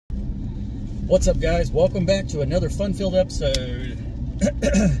What's up, guys? Welcome back to another fun-filled episode.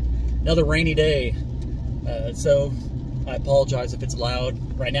 Another rainy day. So I apologize if it's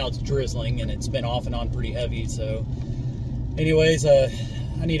loud. Right now it's drizzling and it's been off and on pretty heavy. So anyways, I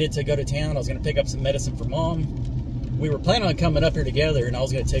needed to go to town. I was going to pick up some medicine for Mom. We were planning on coming up here together and I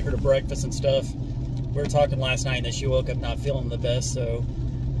was going to take her to breakfast and stuff. We were talking last night that she woke up not feeling the best. So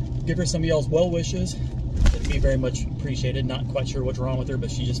give her some of y'all's well wishes. It'd be very much appreciated. Not quite sure what's wrong with her,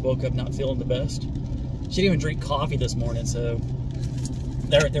 but she just woke up not feeling the best. She didn't even drink coffee this morning, so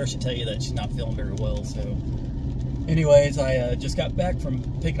that right there should tell you that she's not feeling very well. So anyways, I just got back from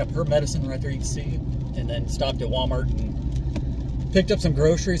picking up her medicine right there, you can see, and then stopped at Walmart and picked up some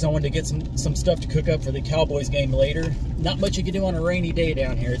groceries. I wanted to get some stuff to cook up for the Cowboys game later. Not much you can do on a rainy day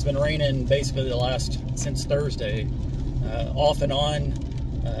down here. It's been raining basically since Thursday, off and on.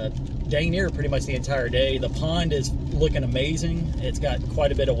 Dang near pretty much the entire day. The pond is looking amazing. It's got quite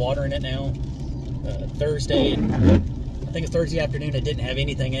a bit of water in it now. Thursday, I think it's Thursday afternoon, it didn't have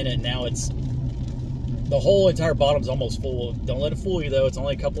anything in it. Now it's, the whole entire bottom's almost full. Don't let it fool you though, it's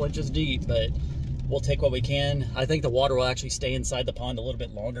only a couple inches deep, but we'll take what we can. I think the water will actually stay inside the pond a little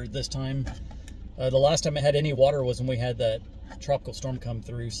bit longer this time. The last time it had any water was when we had that tropical storm come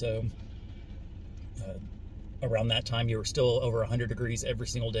through, so around that time you were still over 100 degrees every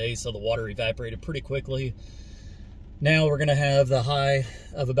single day, so the water evaporated pretty quickly. Now we're going to have the high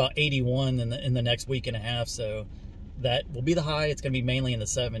of about 81 in the next week and a half, so that will be the high. It's going to be mainly in the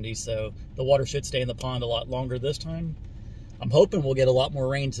 70s, so the water should stay in the pond a lot longer this time. I'm hoping we'll get a lot more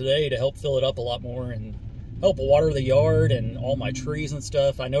rain today to help fill it up a lot more and help water the yard and all my trees and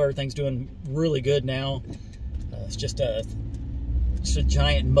stuff. I know everything's doing really good now. It's just a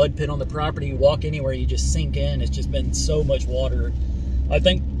giant mud pit on the property. You walk anywhere, you just sink in. It's just been so much water. I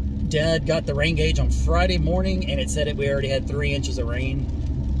think Dad got the rain gauge on Friday morning and it said we already had 3 inches of rain.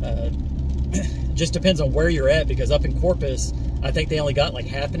 Just depends on where you're at, because up in Corpus I think they only got like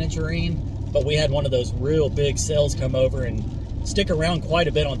half an inch of rain, but we had one of those real big cells come over and stick around quite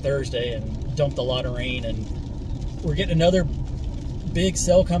a bit on Thursday and dumped a lot of rain, and we're getting another big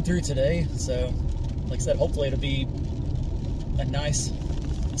cell come through today. So like I said, hopefully it'll be a nice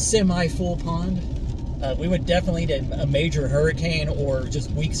semi-full pond. We would definitely need a major hurricane or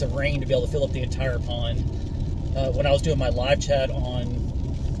just weeks of rain to be able to fill up the entire pond. When I was doing my live chat on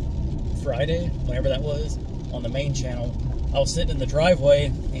Friday, whenever that was, on the main channel, I was sitting in the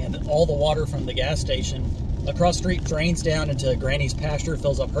driveway and all the water from the gas station across the street drains down into Granny's pasture,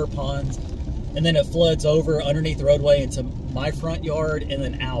 fills up her ponds, and then it floods over underneath the roadway into my front yard and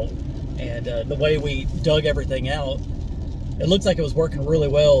then out. And the way we dug everything out, it looks like it was working really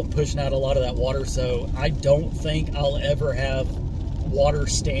well, pushing out a lot of that water. So I don't think I'll ever have water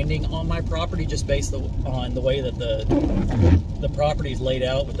standing on my property, just based on the way that the property is laid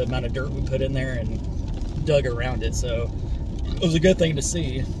out with the amount of dirt we put in there and dug around it. So it was a good thing to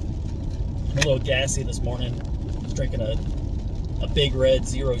see. I'm a little gassy this morning. I was drinking a Big Red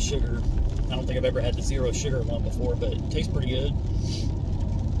zero sugar. I don't think I've ever had the zero sugar one before, but it tastes pretty good.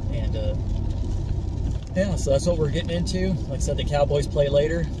 And yeah, so that's what we're getting into. Like I said, the Cowboys play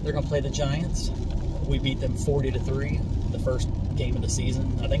later. They're going to play the Giants. We beat them 40-3 the first game of the season.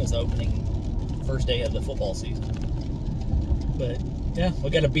 I think it was the opening first day of the football season. But yeah, we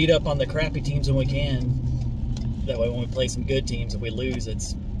got to beat up on the crappy teams when we can. That way when we play some good teams, if we lose,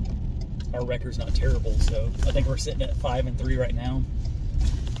 our record's not terrible. So I think we're sitting at 5-3 right now.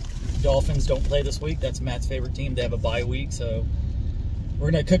 Dolphins don't play this week. That's Matt's favorite team. They have a bye week, so we're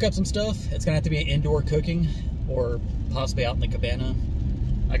going to cook up some stuff. It's going to have to be indoor cooking or possibly out in the cabana.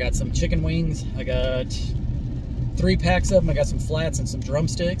 I got some chicken wings. I got 3 packs of them. I got some flats and some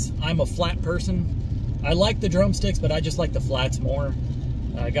drumsticks. I'm a flat person. I like the drumsticks, but I just like the flats more.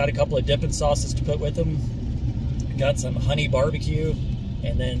 I got a couple of dipping sauces to put with them. I got some honey barbecue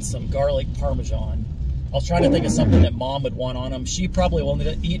and then some garlic parmesan. I was trying to think of something that Mom would want on them. She probably will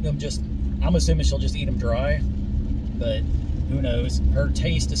eat them just, I'm assuming she'll just eat them dry, but who knows? Her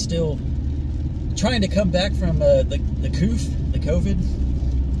taste is still trying to come back from the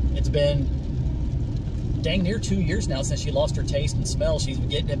COVID. It's been dang near 2 years now since she lost her taste and smell. She's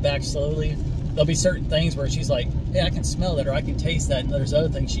getting it back slowly. There'll be certain things where she's like, hey, I can smell that or I can taste that, and there's other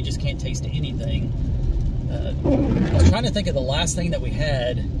things she just can't taste anything. I was trying to think of the last thing that we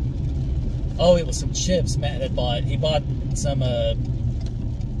had. Oh, it was some chips Matt had bought. He bought some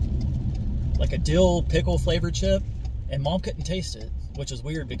like a dill pickle flavored chip, and Mom couldn't taste it, which is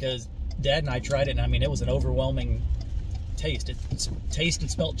weird because Dad and I tried it, and I mean, it was an overwhelming taste. It tasted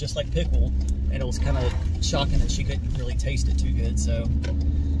and smelled just like pickle, and it was kind of shocking that she couldn't really taste it too good. So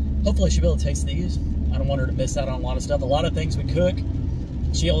hopefully she'll be able to taste these. I don't want her to miss out on a lot of stuff. A lot of things we cook,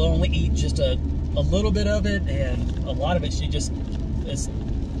 she'll only eat just a little bit of it, and a lot of it she just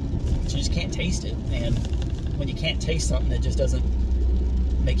can't taste it. And when you can't taste something, it just doesn't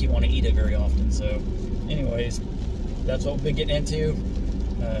make you want to eat it very often. So anyways, that's what we've been getting into.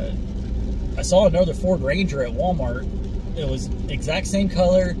 I saw another Ford Ranger at Walmart. It was the exact same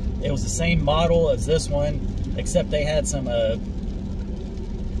color. It was the same model as this one, except they had some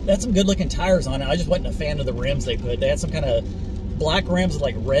good looking tires on it. I just wasn't a fan of the rims they put. They had some kind of black rims with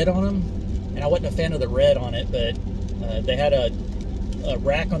like red on them, and I wasn't a fan of the red on it, but they had a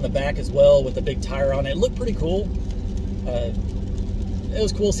rack on the back as well with a big tire on it. It looked pretty cool. It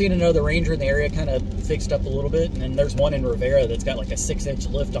was cool seeing another Ranger in the area, kind of fixed up a little bit. And then there's one in Rivera that's got like a 6-inch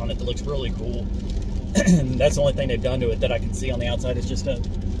lift on it that looks really cool. That's the only thing they've done to it that I can see on the outside is just a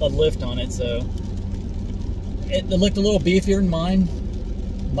lift on it. So it looked a little beefier than mine.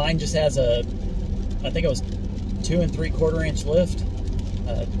 Mine just has I think it was 2 3/4-inch lift.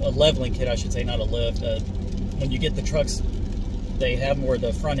 A leveling kit, I should say, not a lift. When you get the trucks, they have them where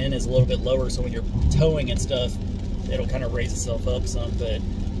the front end is a little bit lower, so when you're towing and stuff, it'll kind of raise itself up some. But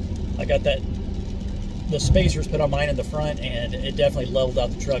I got the spacers put on mine in the front, and it definitely leveled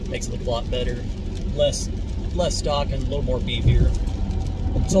out the truck, makes it look a lot better, less stock and a little more beefier.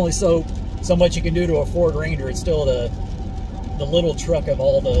 It's only so much you can do to a Ford Ranger. It's still the little truck of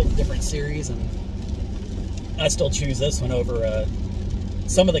all the different series, and I still choose this one over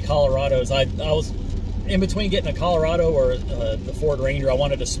some of the Colorados. I was in between getting a Colorado or the Ford Ranger. I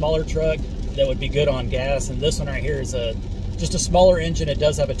wanted a smaller truck that would be good on gas, and this one right here is just a smaller engine. It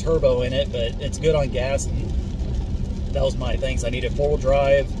does have a turbo in it, but it's good on gas, and that was my things. I needed 4-wheel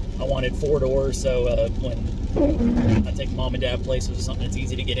drive. I wanted 4 doors, so when I take mom and dad places or something, it's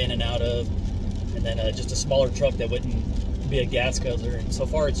easy to get in and out of. And then just a smaller truck that wouldn't be a gas guzzler. And so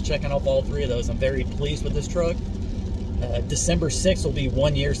far, it's checking off all 3 of those. I'm very pleased with this truck. December 6th will be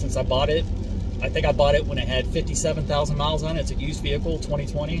 1 year since I bought it. I think I bought it when it had 57,000 miles on it. It's a used vehicle,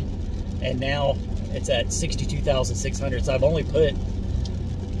 2020. And now it's at 62,600. So I've only put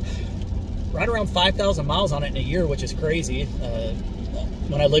right around 5,000 miles on it in a year, which is crazy.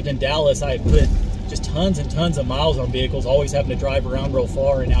 When I lived in Dallas, I put just tons and tons of miles on vehicles, always having to drive around real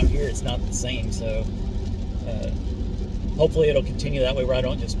far, and out here it's not the same. So hopefully it'll continue that way, where I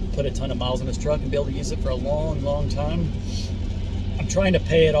don't just put a ton of miles on this truck and be able to use it for a long time. I'm trying to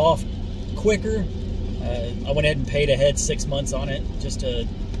pay it off quicker. I went ahead and paid ahead 6 months on it just to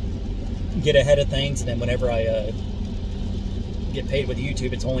get ahead of things, and then whenever I get paid with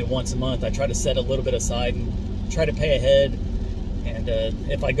YouTube, it's only once a month. I try to set a little bit aside and try to pay ahead. And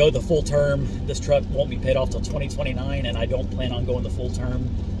if I go the full term, this truck won't be paid off till 2029, and I don't plan on going the full term.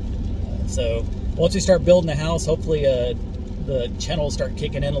 So once we start building the house, hopefully the channel will start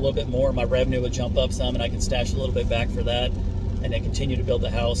kicking in a little bit more. My revenue will jump up some, and I can stash a little bit back for that, and then continue to build the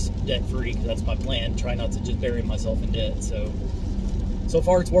house debt-free, because that's my plan. Try not to just bury myself in debt. So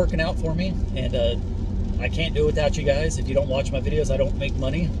far it's working out for me, and I can't do it without you guys. If you don't watch my videos, I don't make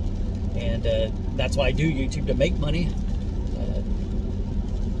money, and that's why I do YouTube, to make money.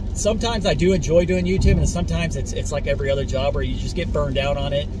 Sometimes I do enjoy doing YouTube, and sometimes it's like every other job where you just get burned out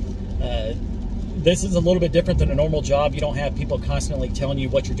on it. This is a little bit different than a normal job. You don't have people constantly telling you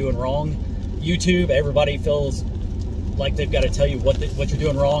what you're doing wrong. YouTube, everybody feels like they've got to tell you what you're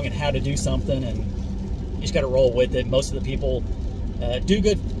doing wrong and how to do something, and you just got to roll with it. Most of the people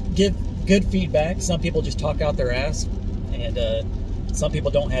give good feedback. Some people just talk out their ass, and some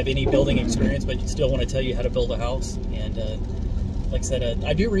people don't have any building experience but still want to tell you how to build a house. And like I said,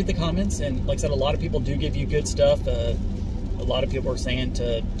 I do read the comments, and like I said, a lot of people do give you good stuff. A lot of people are saying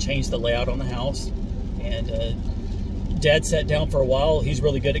to change the layout on the house, and Dad sat down for a while. He's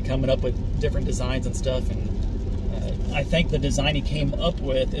really good at coming up with different designs and stuff, and I think the design he came up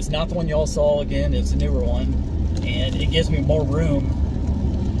with is not the one y'all saw. Again, it's a newer one, and it gives me more room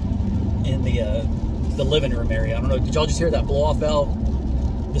in the living room area. I don't know, did y'all just hear that blow-off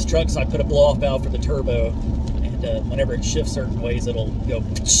valve? This truck, so I put a blow-off valve for the turbo, and whenever it shifts certain ways, it'll go.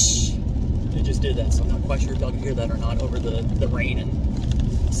 It just did that, so I'm not quite sure if y'all can hear that or not over the rain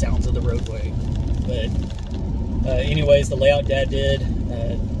and sounds of the roadway. But anyways, the layout Dad did,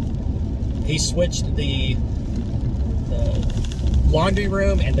 he switched the laundry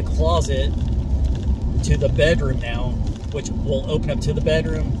room and the closet to the bedroom now, which will open up to the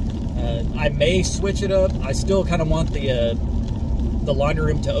bedroom. I may switch it up. I still kind of want the laundry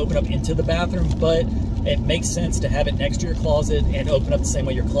room to open up into the bathroom, but it makes sense to have it next to your closet and open up the same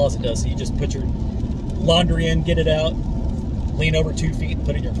way your closet does. So you just put your laundry in, get it out, lean over 2 feet, and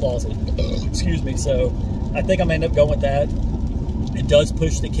put it in your closet. Excuse me. So I think I'm gonna end up going with that. It does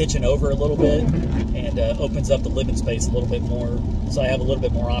push the kitchen over a little bit and opens up the living space a little bit more. So I have a little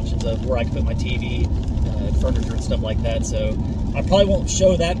bit more options of where I can put my TV, furniture and stuff like that. So I probably won't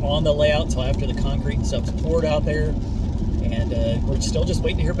show that on the layout until after the concrete and stuff's poured out there. And we're still just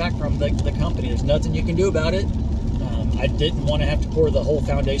waiting to hear back from the company. There's nothing you can do about it. I didn't want to have to pour the whole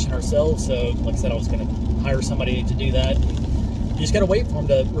foundation ourselves. So like I said, I was going to hire somebody to do that. You just got to wait for them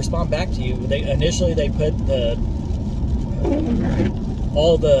to respond back to you. Initially they put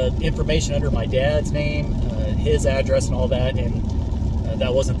all the information under my dad's name, his address and all that, and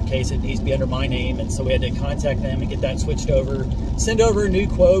that wasn't the case. It needs to be under my name, and so we had to contact them and get that switched over, send over a new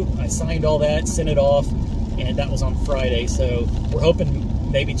quote. I signed all that, sent it off, and that was on Friday. So we're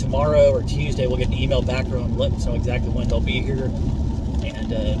hoping maybe tomorrow or Tuesday we'll get an email back from them, let us know exactly when they'll be here,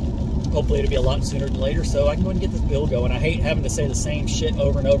 and hopefully it'll be a lot sooner than later so I can go and get this build going. I hate having to say the same shit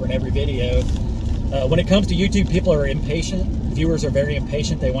over and over in every video. When it comes to YouTube, people are impatient. Viewers are very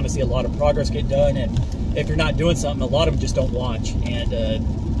impatient. They want to see a lot of progress get done, and if you're not doing something, a lot of them just don't watch. And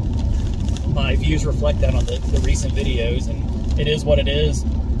my views reflect that on the recent videos, and it is what it is.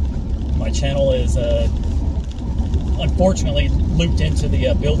 My channel is unfortunately looped into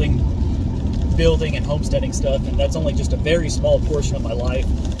the building and homesteading stuff, and that's only just a very small portion of my life.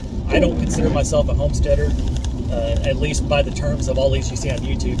 I don't consider myself a homesteader, at least by the terms of all these you see on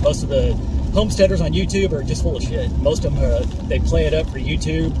YouTube. Most of the homesteaders on YouTube are just full of shit. Most of them, they play it up for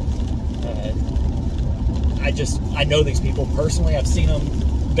YouTube. I know these people personally. I've seen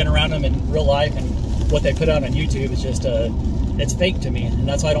them, been around them in real life, and what they put out on YouTube is just, it's fake to me, and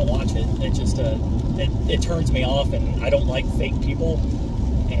that's why I don't watch it. It just, it turns me off, and I don't like fake people.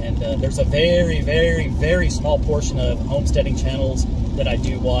 And there's a very, very, very small portion of homesteading channels that I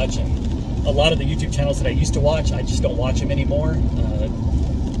do watch, and a lot of the YouTube channels that I used to watch, I just don't watch them anymore.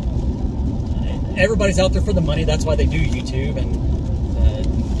 Everybody's out there for the money. That's why they do YouTube, and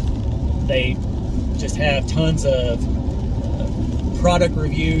they just have tons of product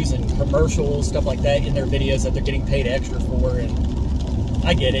reviews and commercials, stuff like that in their videos that they're getting paid extra for. And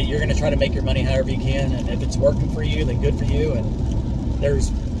I get it. You're going to try to make your money however you can, and if it's working for you, then good for you. And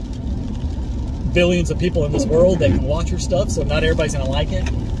there's billions of people in this world that can watch your stuff, so not everybody's going to like it.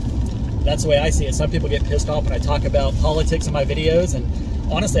 That's the way I see it. Some people get pissed off when I talk about politics in my videos, and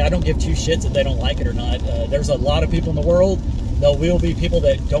honestly, I don't give two shits if they don't like it or not. There's a lot of people in the world. There will be people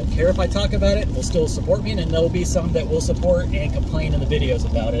that don't care if I talk about it and will still support me, and there will be some that will support and complain in the videos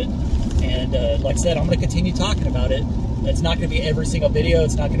about it. And like I said, I'm going to continue talking about it. It's not going to be every single video.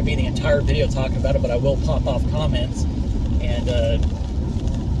 It's not going to be the entire video talking about it, but I will pop off comments. And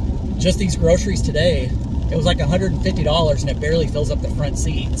just these groceries today, it was like $150, and it barely fills up the front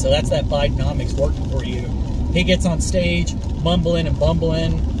seat. So that's that Bidenomics working for you. He gets on stage mumbling and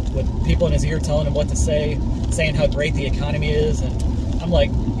bumbling with people in his ear telling him what to say, saying how great the economy is. And I'm like,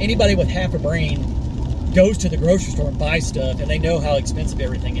 anybody with half a brain goes to the grocery store and buys stuff, and they know how expensive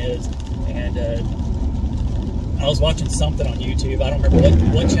everything is. And I was watching something on YouTube. I don't remember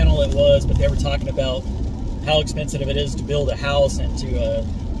what channel it was, but they were talking about how expensive it is to build a house and to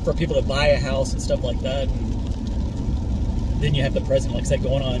for people to buy a house and stuff like that. And then you have the president, like I said,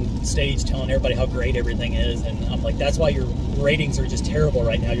 going on stage telling everybody how great everything is. And I'm like, that's why your ratings are just terrible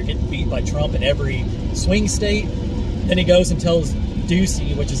right now. You're getting beat by Trump in every swing state. Then he goes and tells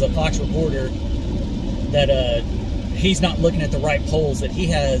Ducey, which is a Fox reporter, that he's not looking at the right polls, that he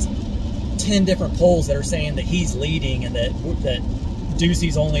has 10 different polls that are saying that he's leading, and that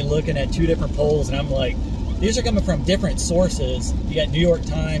Ducey's only looking at 2 different polls. And I'm like, these are coming from different sources. You got New York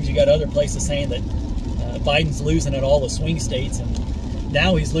Times, you got other places saying that Biden's losing at all the swing states, and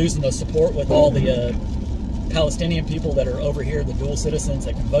now he's losing the support with all the Palestinian people that are over here, the dual citizens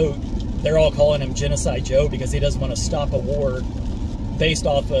that can vote. They're all calling him Genocide Joe because he doesn't want to stop a war based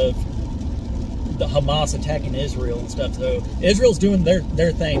off of the Hamas attacking Israel and stuff. So Israel's doing their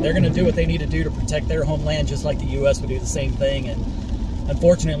thing. They're going to do what they need to do to protect their homeland, just like the U.S. would do the same thing. And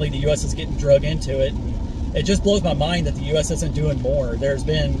unfortunately, the U.S. is getting drug into it. And it just blows my mind that the U.S. isn't doing more. There's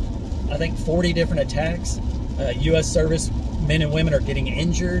been, I think, 40 different attacks. U.S. service men and women are getting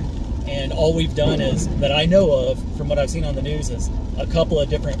injured, and all we've done is, that I know of, from what I've seen on the news, is a couple of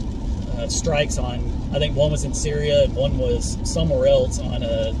different strikes on, I think one was in Syria and one was somewhere else on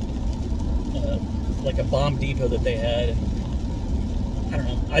like a bomb depot that they had. And I don't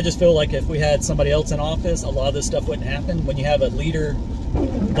know. I just feel like if we had somebody else in office, a lot of this stuff wouldn't happen. When you have a leader,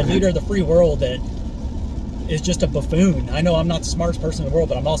 the leader of the free world, that is just a buffoon. I know I'm not the smartest person in the world,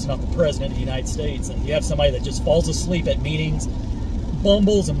 but I'm also not the president of the United States. And you have somebody that just falls asleep at meetings,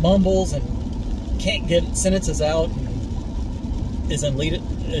 bumbles and mumbles, and can't get sentences out, and is the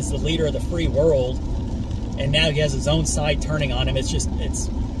leader of the free world. and now he has his own side turning on him.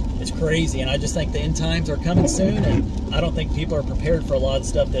 It's crazy, and I just think the end times are coming soon, and I don't think people are prepared for a lot of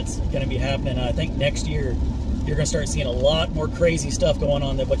stuff that's going to be happening. I think next year you're going to start seeing a lot more crazy stuff going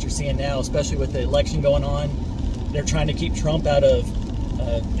on than what you're seeing now, especially with the election going on. They're trying to keep Trump out of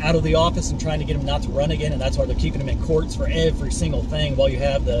the office and trying to get him not to run again, and that's why they're keeping him in courts for every single thing, while you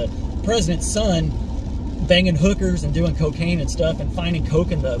have the president's son banging hookers and doing cocaine and stuff and finding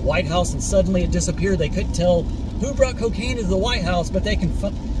coke in the White House, and suddenly it disappeared. They couldn't tell who brought cocaine into the White House, but they can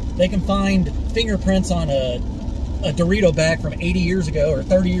find fingerprints on a Dorito bag from 80 years ago or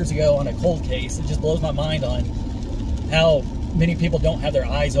 30 years ago on a cold case. It just blows my mind on how many people don't have their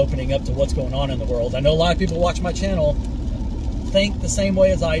eyes opening up to what's going on in the world. I know a lot of people watch my channel think the same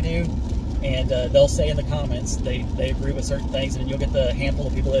way as I do, and they'll say in the comments they agree with certain things, and you'll get the handful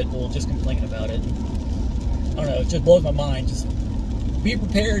of people that will just complain about it. I don't know, it just blows my mind. Just be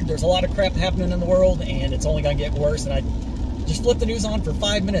prepared. There's a lot of crap happening in the world, and it's only going to get worse. And I just flip the news on for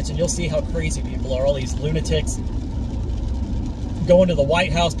 5 minutes, and you'll see how crazy people are. All these lunatics going to the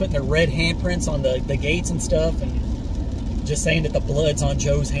White House, putting their red handprints on the gates and stuff, and just saying that the blood's on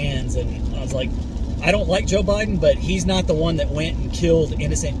Joe's hands. And I was like, I don't like Joe Biden, but he's not the one that went and killed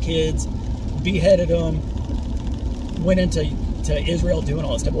innocent kids, beheaded them, went into Israel doing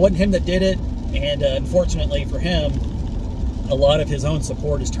all this stuff. It wasn't him that did it, and unfortunately for him, a lot of his own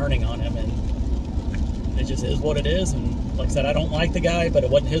support is turning on him, and it just is what it is. And like I said, I don't like the guy, but it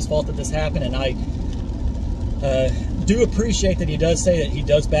wasn't his fault that this happened, and I do appreciate that he does say that he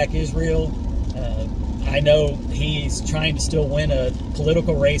does back Israel. I know he's trying to still win a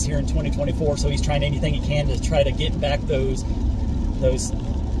political race here in 2024, so he's trying anything he can to try to get back those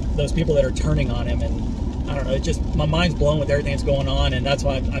people that are turning on him. And I don't know, it just, my mind's blown with everything that's going on, and that's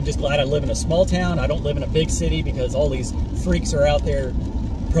why I'm just glad I live in a small town. I don't live in a big city, because all these freaks are out there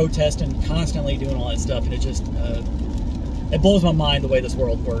protesting, constantly doing all that stuff, and it just it blows my mind the way this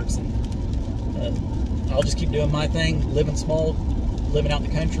world works. And I'll just keep doing my thing, living small, living out in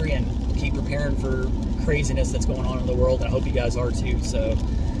the country, and keep preparing for craziness that's going on in the world, and I hope you guys are too. So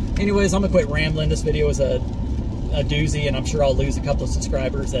anyways, I'm gonna quit rambling. This video is a doozy, and I'm sure I'll lose a couple of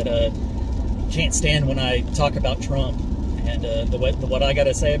subscribers that can't stand when I talk about Trump. And what I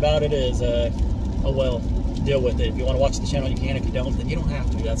gotta say about it is oh well, deal with it. If you want to watch the channel, you can. If you don't, then you don't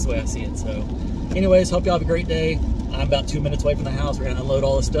have to. That's the way I see it. So anyways, hope y'all have a great day. I'm about 2 minutes away from the house. We're gonna unload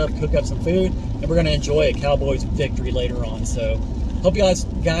all this stuff, cook up some food, and we're gonna enjoy a Cowboys victory later on. So hope you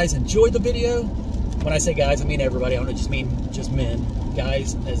guys enjoyed the video. When I say guys, I mean everybody. I don't just mean just men.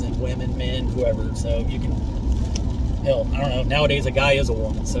 Guys as in women, men, whoever. So you can, hell, I don't know. Nowadays a guy is a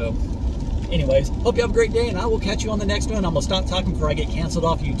woman. So anyways, hope you have a great day, and I will catch you on the next one. I'm going to stop talking before I get canceled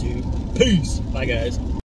off YouTube. Peace. Bye, guys.